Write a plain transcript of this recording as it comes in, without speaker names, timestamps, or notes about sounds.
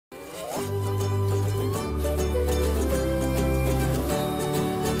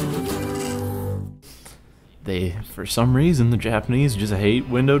for some reason, the Japanese just hate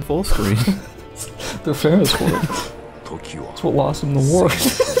windowed full screen. They're famous for it. That's what lost them the war.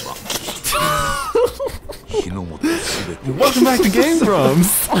 Welcome back to Game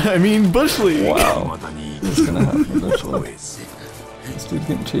Grumps! I mean, Bush League! Wow. This is gonna happen eventually. This dude's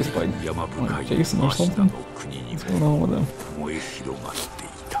getting chased by like, Jason or something? What's going on with him?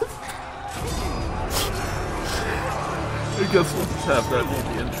 I guess we'll just have that be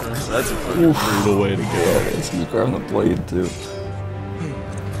the intro. That's a pretty brutal way to go. Yeah, he's grabbing the blade too.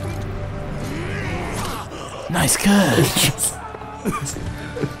 Nice cut!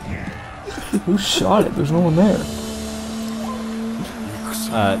 Who shot it? There's no one there.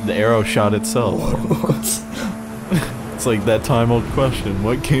 The arrow shot itself. It's like that time-old question.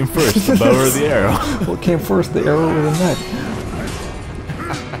 What came first, the bow or the arrow? What came first, the arrow or the net?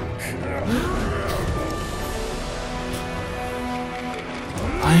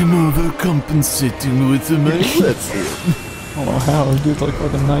 I am overcompensating with the let's see it. I don't know how, this dude's like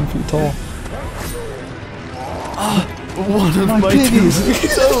fucking 9 feet tall. One of my piggies!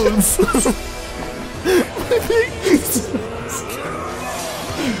 toes! My piggies!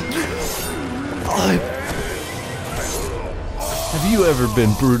 Have you ever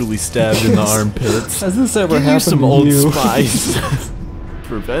been brutally stabbed in the armpits? Has this ever Use happened some to Old you? Spice.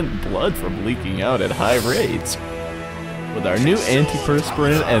 Prevent blood from leaking out at high rates. With our new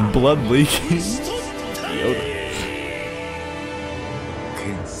antiperspirant and blood leaking deodorant.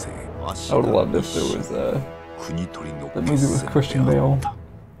 I would have loved if there was that movie with Christian Bale,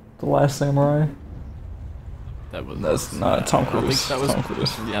 The Last Samurai. That's not Tom Cruise. That was Tom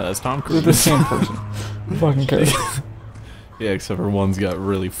Cruise. Yeah, that's Tom They're Cruise. the same person. Who fucking cares? Yeah, except for one's got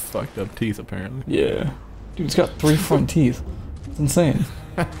really fucked up teeth apparently. Yeah. Dude, it's got 3 front teeth. It's insane.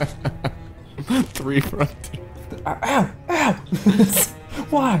 3 front teeth. Ow! Ow!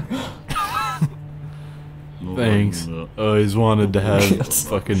 Why? Thanks. Always wanted to have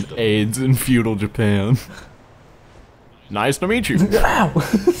fucking AIDS in feudal Japan. Nice to meet you. Ow!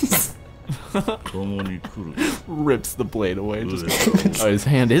 Rips the blade away. Just oh, his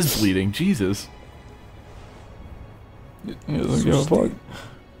hand is bleeding. Jesus. He doesn't give a fuck.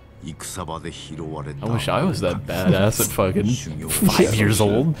 I wish I was that badass at fucking 5 years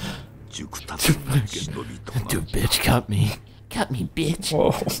old. Dude, bitch, cut me. Cut me, bitch.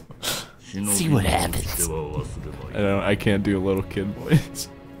 Whoa. See what happens. I can't do a little kid voice.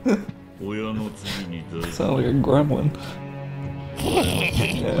 Sound like a gremlin.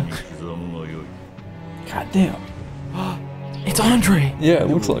 Yeah. God damn. It's Andre. Yeah, it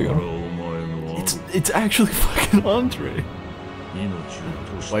looks like him. It's actually fucking Andre.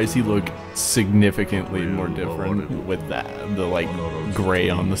 Why does he look significantly more different with that the like gray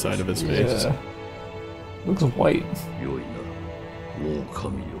on the side of his face? Yeah. Looks white.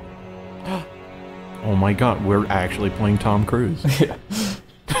 Oh my god, we're actually playing Tom Cruise. Yeah.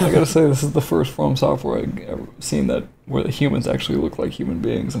 I gotta say, this is the first From Software I've ever seen that where the humans actually look like human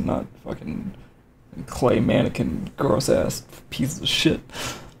beings and not fucking clay mannequin gross ass pieces of shit.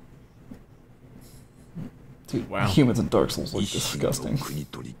 Dude, wow. Humans in Dark Souls look disgusting. Well,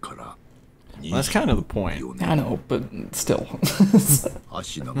 that's kind of the point. I know, but still.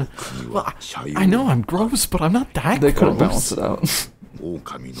 Well, I know I'm gross, but I'm not that They could gross. have balanced it out. The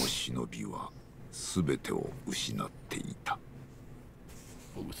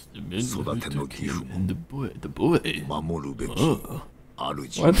boy.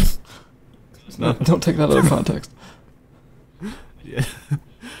 What? No, don't take that out of context. Yeah.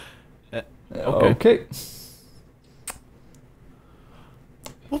 Okay.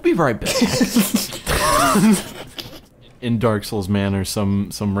 We'll be right back. In Dark Souls manner, some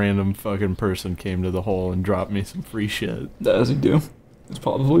random fucking person came to the hole and dropped me some free shit. As you do. It's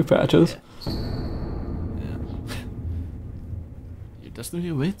probably patches. Yeah. Your destiny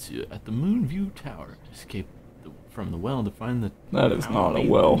awaits you at the Moonview Tower. Escape from the well to find the... That is not a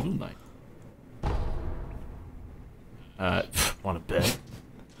well. Moonlight. Wanna bet?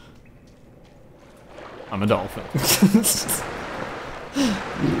 I'm a dolphin. He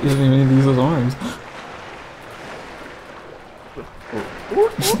doesn't even use his arms.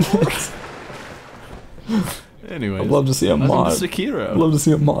 Anyways, I'd love to see a mod. Sekiro. I'd love to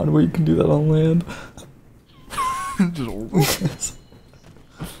see a mod where you can do that on land.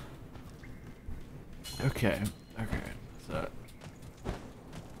 Okay. So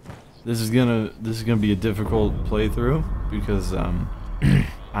this is gonna be a difficult playthrough because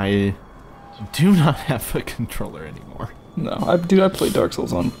I do not have a controller anymore. No, I play Dark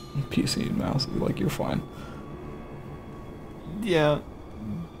Souls on PC and mouse. Like, you're fine. Yeah,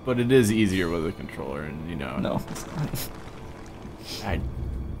 but it is easier with a controller, and you know. No, it's not. I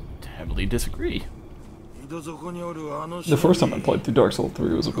heavily disagree. The first time I played through Dark Souls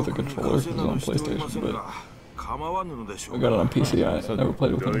 3 was with a controller. It was on PlayStation, but I got it on PC. I never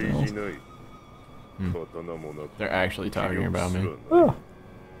played it with anything else. They're actually talking about me. Oh.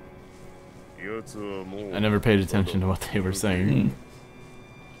 I never paid attention to what they were saying.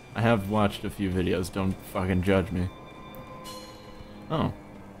 I have watched a few videos, don't fucking judge me. Oh.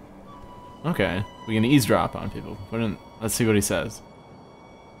 Okay, we can eavesdrop on people. Let's see what he says.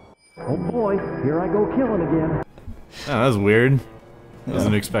 Oh boy, here I go killing again. Oh, that was weird.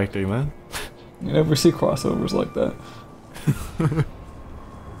 Wasn't expecting that. You never see crossovers like that.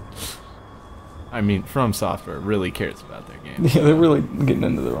 I mean, From Software really cares about their game. Yeah, they're really getting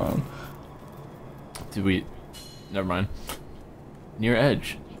into their own. Never mind. Near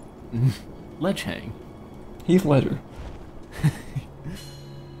Edge. Ledge hang. Heath Ledger.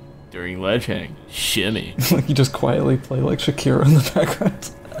 During ledge hang. Shimmy. Like you just quietly play like Sekiro in the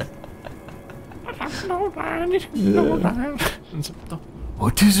background.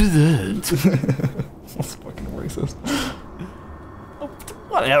 What is that? That's fucking racist.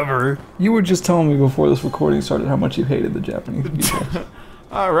 Whatever. You were just telling me before this recording started how much you hated the Japanese people.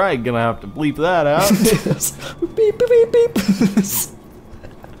 Alright, gonna have to bleep that out. Yes. Beep, beep, beep, beep.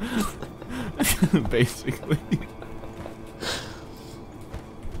 Basically.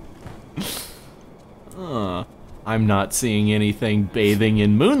 I'm not seeing anything bathing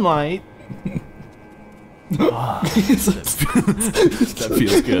in moonlight. Oh, that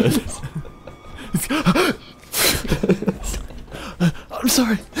feels good. I'm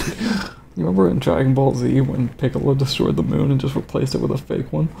sorry. You remember in Dragon Ball Z when Piccolo destroyed the moon and just replaced it with a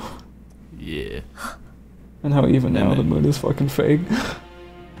fake one? Yeah. And how even now the moon is fucking fake?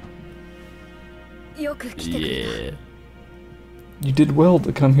 Yeah. You did well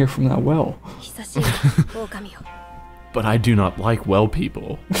to come here from that well. But I do not like well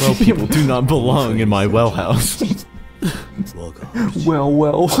people. Well people do not belong in my well house. Well.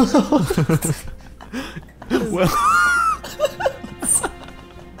 Well.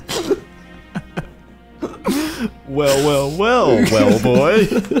 Well, boy.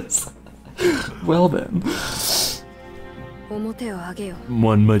 Well then.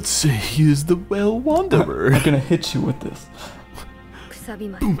 One might say he is the well wanderer. I'm gonna hit you with this.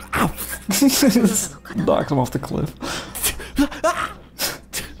 Boom, ow. Knocks him off the cliff.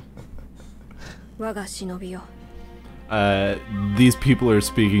 These people are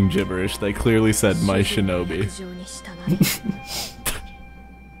speaking gibberish. They clearly said my shinobi.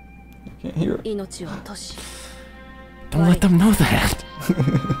 Can't hear it. Don't let them know that.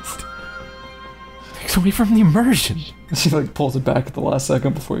 Takes away from the immersion. She like pulls it back at the last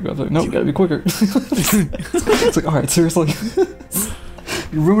second before you go. Like, no, gotta be quicker. It's like, alright, seriously.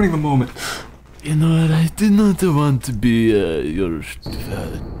 You're ruining the moment. You know what? I did not want to be your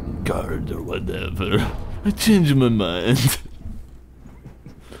guard or whatever. I changed my mind.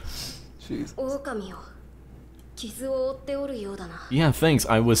 Jeez. Yeah, thanks.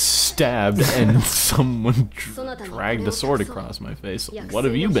 I was stabbed and someone dragged a sword across my face. What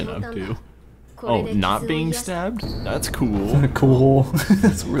have you been up to? Oh, not being stabbed? That's cool. Cool.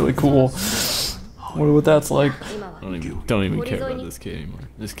 That's really cool. Wonder what that's like. Don't even care about this kid anymore.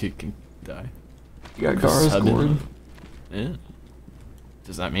 This kid can die. You got Gara's gourd. Yeah.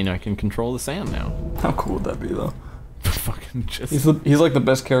 Does that mean I can control the sand now? How cool would that be, though? Fucking just. He's like the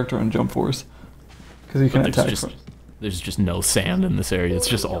best character in Jump Force because he can attack. There's just no sand in this area. It's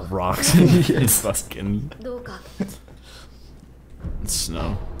just all rocks. Yes. It's fucking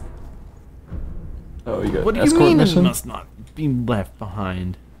snow. Oh, you got what do you mean it must not be left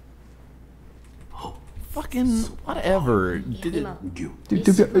behind? Fucking whatever. Did it?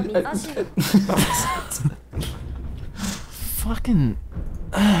 Fucking.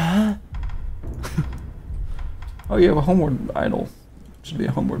 Oh, you have a homeward idol. Should be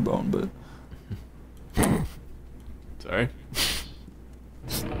a homeward bone, but. Sorry.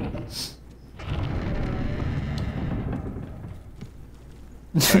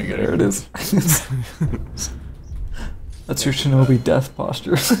 There it is. That's your shinobi death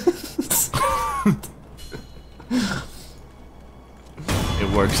posture. It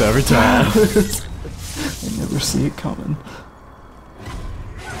works every time. I never see it coming.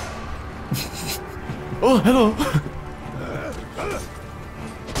 Oh, hello.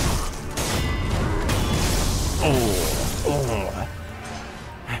 Oh.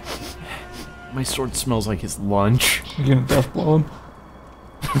 My sword smells like his lunch. You gonna death blow him?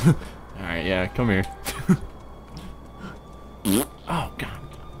 Alright, yeah, come here. Oh, God.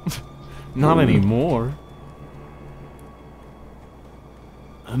 Not anymore.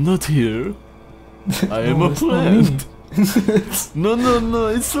 I'm not here. I am a plant. No, no, no,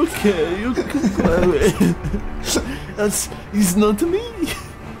 it's okay. You can play. He's not me.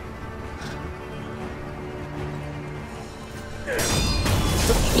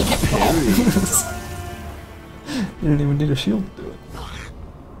 You didn't even need a shield to do it.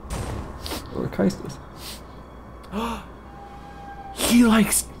 Or a Keistus. He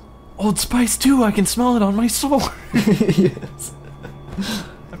likes Old Spice too. I can smell it on my sword. Yes.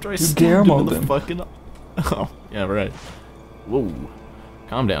 After I You stabbed him in the him. fucking... Oh, yeah, right. Whoa.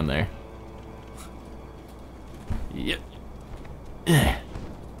 Calm down there. Yep.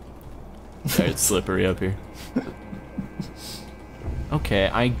 Sorry, it's slippery up here.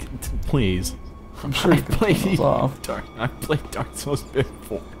 Okay, please. I'm sure you can turn those off. I played Dark Souls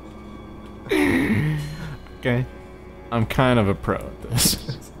before. Okay. I'm kind of a pro at this.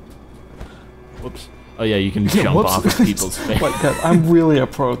 Whoops. Oh yeah, you can jump whoops. off of people's face. My god, I'm really a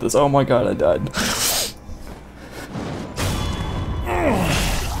pro at this. Oh my god, I died.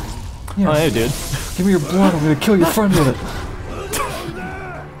 Yeah. Oh hey, dude. Give me your blood, I'm gonna kill your friend with it.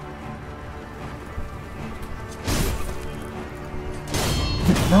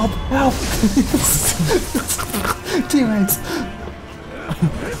 Help! Help! Teammates!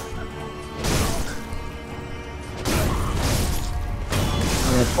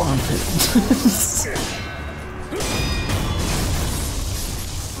 Armpit.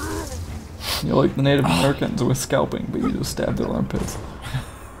 You're like the Native Americans with scalping, but you just stab their armpits.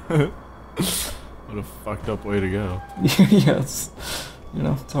 What a fucked up way to go. Yes. You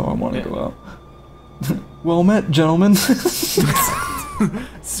know, that's how I want to go out. Well met, gentlemen.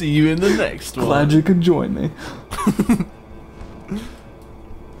 See you in the next one. Glad you could join me.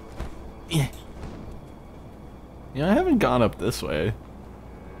 Yeah. Yeah, I haven't gone up this way.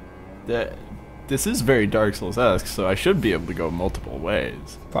 This is very Dark Souls-esque, so I should be able to go multiple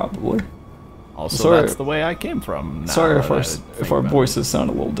ways. Probably. Also, Sorry. that's the way I came from. Now Sorry that if I our think about voices sound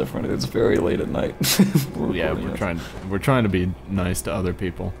a little different. It's very late at night. Yeah, we're trying to be nice to other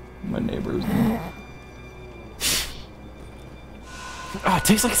people. My neighbors. Ah, it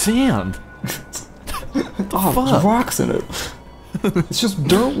tastes like sand. Oh, there's rocks in it. It's just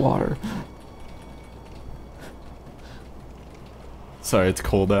dirt water. Sorry, it's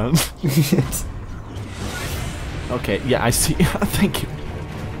cold out. Yes. Okay, yeah, I see. Thank you.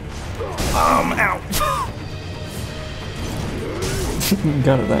 Ow.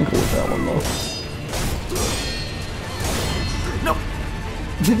 Got a ankle with that one though. No.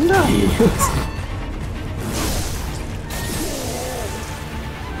 No.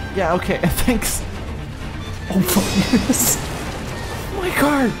 Yeah, okay, thanks. Oh fuck yes. My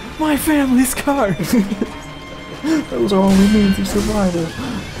card! My family's card! Those are all we need to survive it.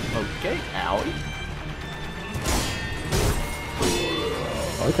 Okay, owie.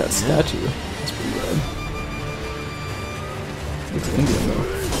 I like that statue. That's pretty rad. Looks Indian though.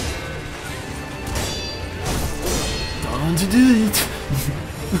 Time to do it.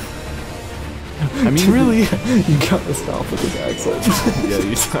 I mean, really. You gotta stop with this accent. Yeah,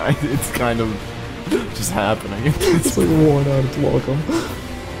 it's kind of just happening. It's like worn out its welcome.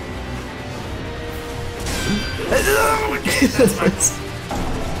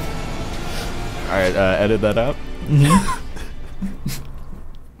 Alright, edit that out.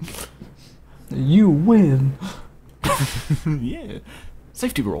 You win. Yeah.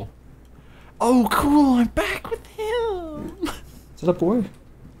 Safety roll. Oh, cool, I'm back with him. Is it a boy?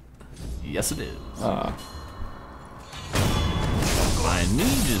 Yes, it is. Ah. My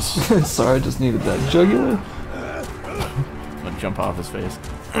knee just... Sorry, I just needed that jugular. I'm gonna jump off his face.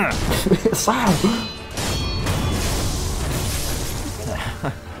 Stop!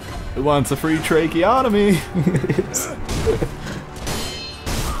 Who wants a free tracheotomy?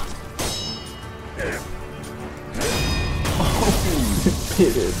 Oh,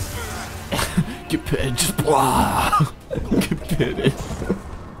 pitted. Get pitted, just blah. Get pitted.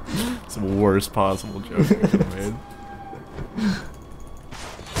 It's the worst possible joke I could have made.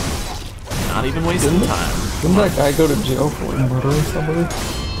 Not even wasting time. Didn't that guy go to jail for murdering somebody?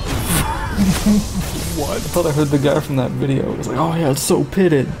 What? I thought I heard the guy from that video. It was like, oh yeah, it's so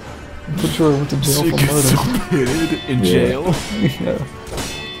pitted. I'm pretty sure I went to jail for murder. So pitted in jail? Yeah.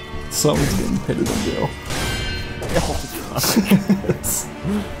 Someone's getting pitted in jail. Oh,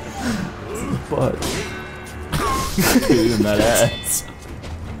 But pitted in that ass.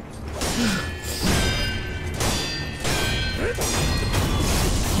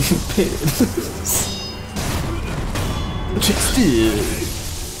 pitted. Just did.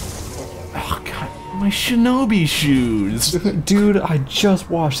 Oh god, my shinobi shoes. Dude, I just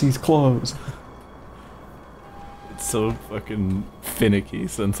washed these clothes. It's so fucking finicky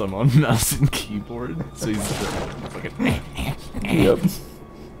since I'm on mouse and keyboard. So he's just fucking. Yep. Is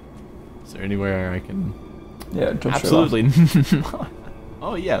there anywhere I can? Yeah, jump Absolutely not.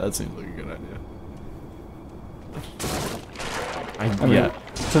 Oh yeah, that seems like a good idea. I mean,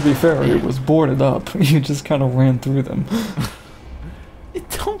 to be fair, it was boarded up. You just kind of ran through them.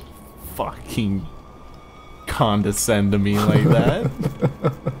 Don't fucking condescend to me like that.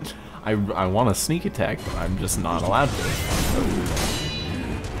 I want a sneak attack, but I'm just not allowed to.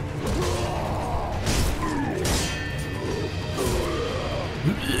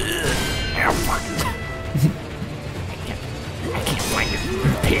 Oh, fuck. I can't find his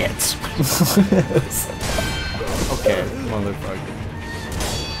pits. Okay, motherfucker.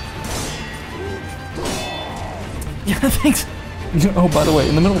 Yeah, thanks. Oh, by the way,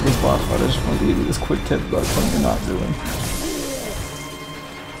 in the middle of this boss fight, I just wanted to give you this quick tip about something you're not doing.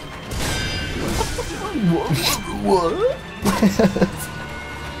 What?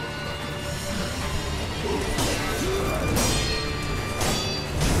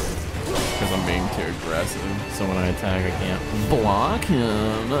 Because I'm being too aggressive, so when I attack, I can't block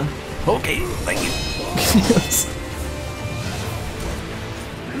him. Okay, thank you. Yes.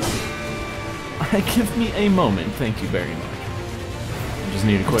 Give me a moment, thank you very much. I just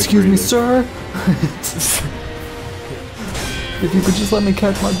need a quick Excuse me, breather. sir? If you could just let me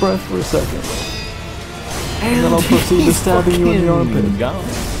catch my breath for a second. And then I'll proceed to stabbing you in the armpit. Gone.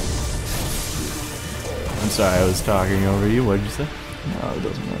 I'm sorry, I was talking over you. What did you say? No, it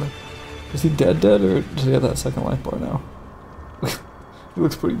doesn't matter. Is he dead, or does he have that second life bar now? He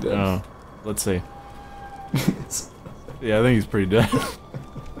looks pretty dead. Oh, let's see. Yeah, I think he's pretty dead.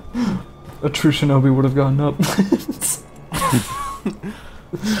 A true shinobi would have gotten up.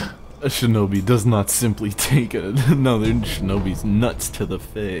 A shinobi does not simply take another shinobi's nuts to the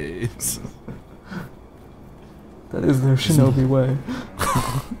face. That is their shinobi way.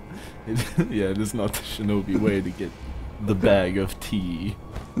 Yeah, it is not the shinobi way to get the bag of tea.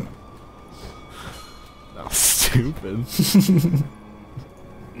 That was stupid.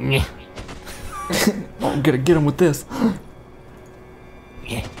 Oh, gotta get him with this.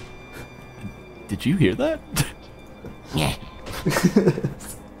 Did you hear that? Yeah.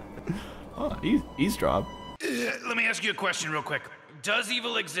 Oh, eavesdrop. Let me ask you a question real quick. Does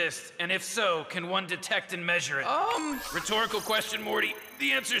evil exist? And if so, can one detect and measure it? Rhetorical question, Morty.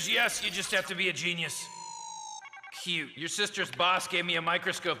 The answer's yes, you just have to be a genius. Cute. Your sister's boss gave me a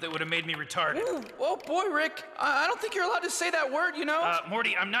microscope that would have made me retarded. Ooh, oh boy, Rick. I don't think you're allowed to say that word, you know?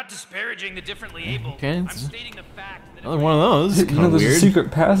 Morty, I'm not disparaging the differently able. Okay, I'm stating the fact that another one of those. You know, there's a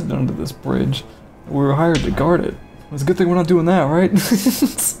secret passage under this bridge. We were hired to guard it. It's a good thing we're not doing that, right?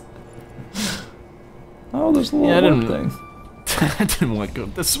 Oh, there's a little thing. I didn't want to go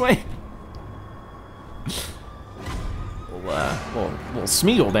this way. Little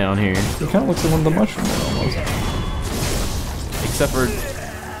Smeagol down here. He kind of looks like one of the mushrooms almost. Except for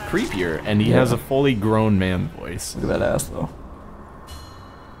creepier, and he has a fully grown man voice. Look at that ass, though.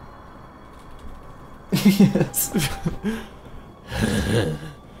 Yes.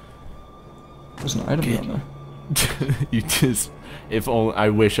 There's an item down there. You just, if only, I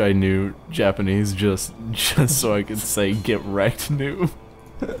wish I knew Japanese just so I could say get wrecked noob.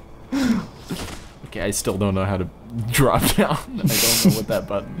 Okay, I still don't know how to drop down. I don't know what that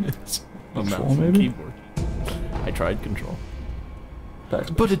button is. Control, maybe? Keyboard. I tried control.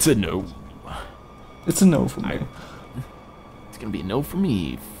 Backspace. But it's a no. It's a no for me. It's gonna be a no for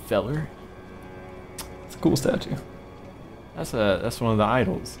me, feller. It's a cool statue. That's one of the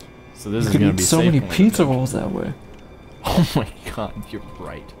idols. So this is You gonna could be eat so safe many point. pizza rolls that way. Oh my god, you're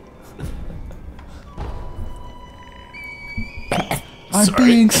right. I'm Sorry.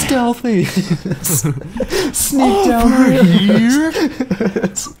 being stealthy. Sneak down here.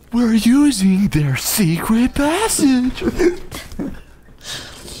 We're using their secret passage.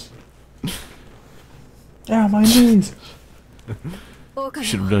 Ow, my knees.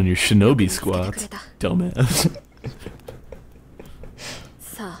 Should have done your shinobi squats, dumbass.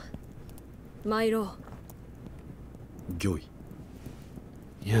 さあ参ろう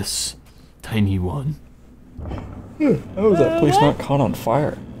Yes, tiny one. How was that place not caught on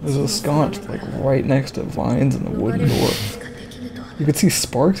fire? There's a sconce like right next to vines and the wooden door. You could see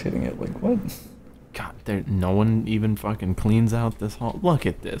sparks hitting it. Like what? God, no one even fucking cleans out this hall. Look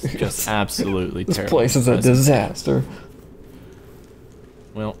at this, just absolutely This terrible. place is a disaster.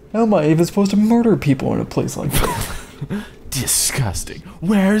 Well, How am I even supposed to murder people in a place like this? disgusting.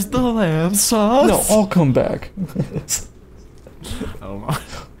 Where's the lamb sauce? No, I'll come back. Oh my.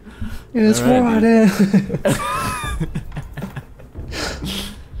 It's Alright, Friday.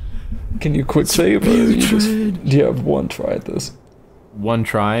 Can you quick save? Or do you have one try at this? one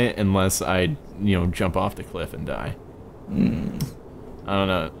try unless I, jump off the cliff and die. I don't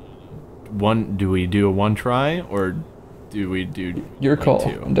know. Do we do a one try or do we do Your like, call.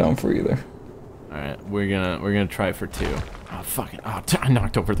 2? I'm down for either. All right, we're gonna try for 2. Oh fuck it! Oh, I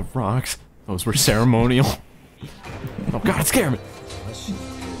knocked over the rocks. Those were ceremonial. Oh god, it scared me.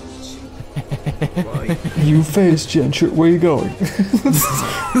 You face Gentry. Where you going?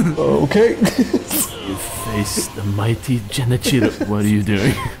 Okay. You face the mighty Genichiro. What are you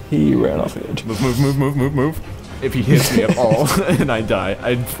doing? He ran off the edge. Move. If he hits me at all and I die,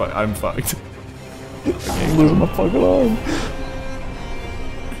 I'm fucked. I'm losing my fucking arm.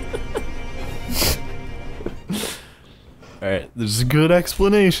 Alright, there's a good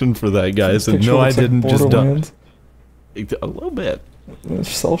explanation for that, guys. And Picture no, I looks like didn't just die. Borderlands. A little bit.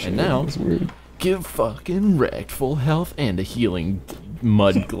 Cell shading now- is weird. Get fucking wrecked, full health, and a healing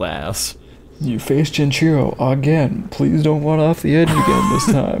mud glass. You face Gentry again. Please don't run off the edge again this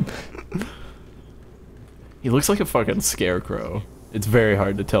time. He looks like a fucking scarecrow. It's very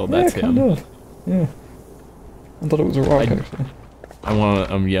hard to tell that's kind him. of. Yeah. I thought it was a rock, actually. I wanna,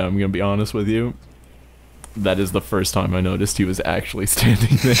 I'm gonna be honest with you. That is the first time I noticed he was actually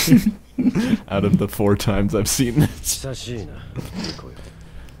standing there. Out of the 4 times I've seen this.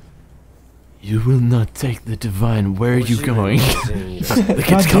 You will not take the divine. Where are you going? The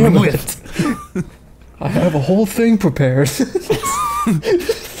kid's coming with. I have a whole thing prepared.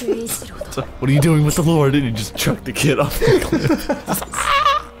 What are you doing with the Lord? And he just chucked the kid off the cliff.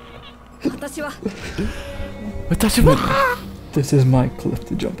 This is my cliff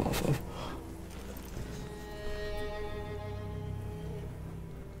to jump off of.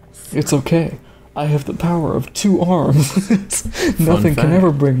 It's okay. I have the power of 2 arms. Nothing can fact.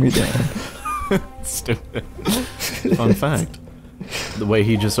 ever bring me down. Stupid. Fun fact. The way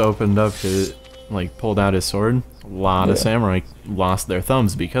he just opened up his, pulled out his sword, a lot of samurai lost their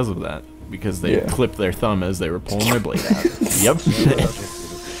thumbs because of that. Because they clipped their thumb as they were pulling their blade out. Yep.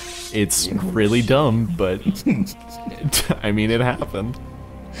 It's really dumb, but I mean, it happened.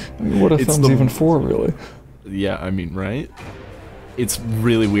 I mean, what are thumbs even for, really? Yeah, I mean, right? It's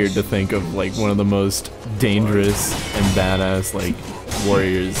really weird to think of one of the most dangerous and badass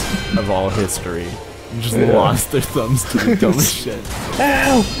warriors of all history just lost their thumbs to the dumbest shit.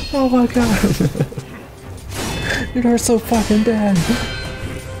 Ow! Oh my god! It hurts so fucking bad.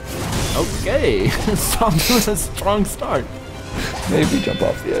 Okay, stop doing a strong start. Maybe jump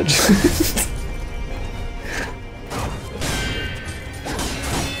off the edge.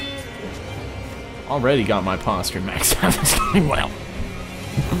 Already got my posture maxed out. It's going well.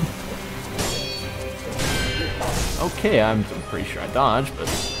 Okay, I'm pretty sure I dodged, but...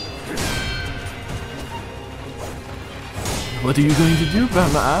 What are you going to do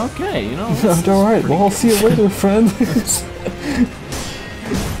about my... Okay, Alright, well, I'll see you later, friend.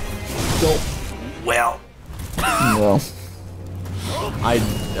 Well... No.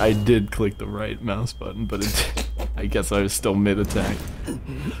 I did click the right mouse button, but I guess I was still mid-attack.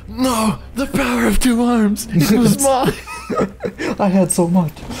 No! The power of 2 arms! It was mine! I had so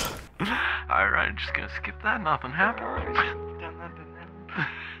much. Alright, just gonna skip that, nothing happened.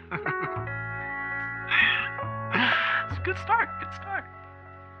 It's a good start, good start.